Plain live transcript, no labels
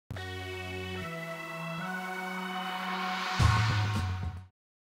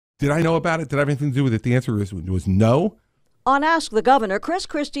Did I know about it? Did I have anything to do with it? The answer was no. On Ask the Governor, Chris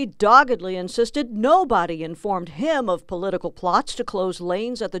Christie doggedly insisted nobody informed him of political plots to close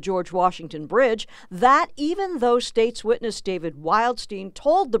lanes at the George Washington Bridge, that even though state's witness David Wildstein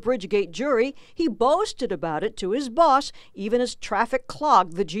told the Bridgegate jury he boasted about it to his boss, even as traffic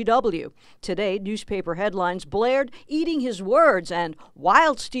clogged the GW. Today, newspaper headlines blared, eating his words, and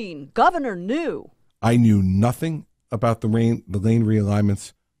Wildstein, governor, knew. I knew nothing about the lane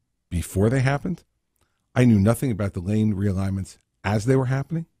realignments before they happened. I knew nothing about the lane realignments as they were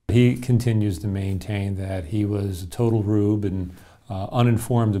happening. He continues to maintain that he was a total rube and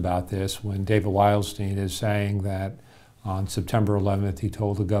uninformed about this when David Wildstein is saying that on September 11th he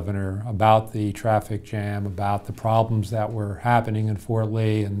told the governor about the traffic jam, about the problems that were happening in Fort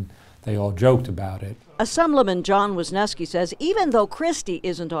Lee, and they all joked about it. Assemblyman John Wisniewski says even though Christie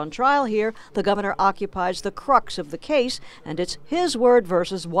isn't on trial here, the governor occupies the crux of the case, and it's his word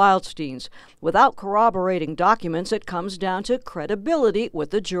versus Wildstein's. Without corroborating documents, it comes down to credibility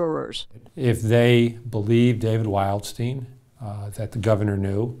with the jurors. If they believe David Wildstein, that the governor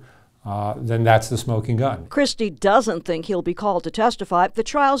knew, then that's the smoking gun. Christie doesn't think he'll be called to testify. The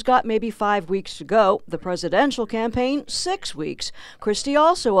trial's got maybe 5 weeks to go. The presidential campaign, 6 weeks. Christie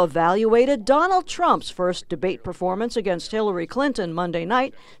also evaluated Donald Trump's first debate performance against Hillary Clinton Monday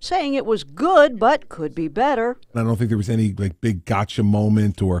night, saying it was good but could be better. I don't think there was any big gotcha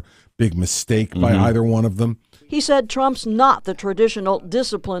moment or big mistake by either one of them. He said Trump's not the traditional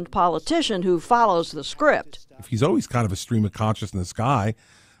disciplined politician who follows the script. He's always kind of a stream of consciousness guy.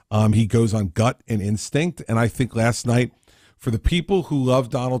 He goes on gut and instinct, and I think last night, for the people who love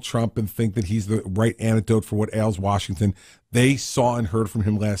Donald Trump and think that he's the right antidote for what ails Washington, they saw and heard from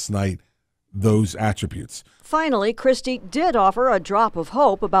him last night those attributes. Finally, Christie did offer a drop of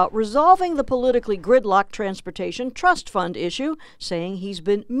hope about resolving the politically gridlocked Transportation Trust Fund issue, saying he's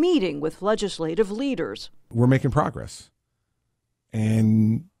been meeting with legislative leaders. We're making progress,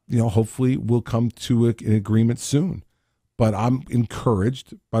 and hopefully we'll come to an agreement soon. But I'm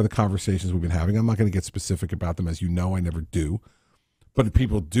encouraged by the conversations we've been having. I'm not going to get specific about them, as you know, I never do. But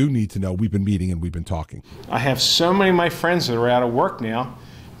people do need to know we've been meeting and we've been talking. I have so many of my friends that are out of work now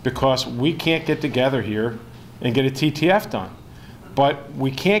because we can't get together here and get a TTF done. But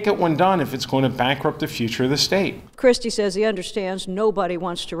we can't get one done if it's going to bankrupt the future of the state. Christie says he understands nobody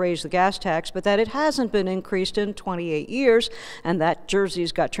wants to raise the gas tax, but that it hasn't been increased in 28 years and that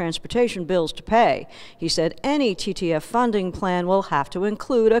Jersey's got transportation bills to pay. He said any TTF funding plan will have to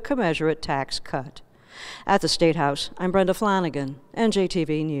include a commensurate tax cut. At the State House, I'm Brenda Flanagan,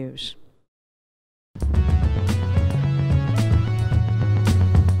 NJTV News.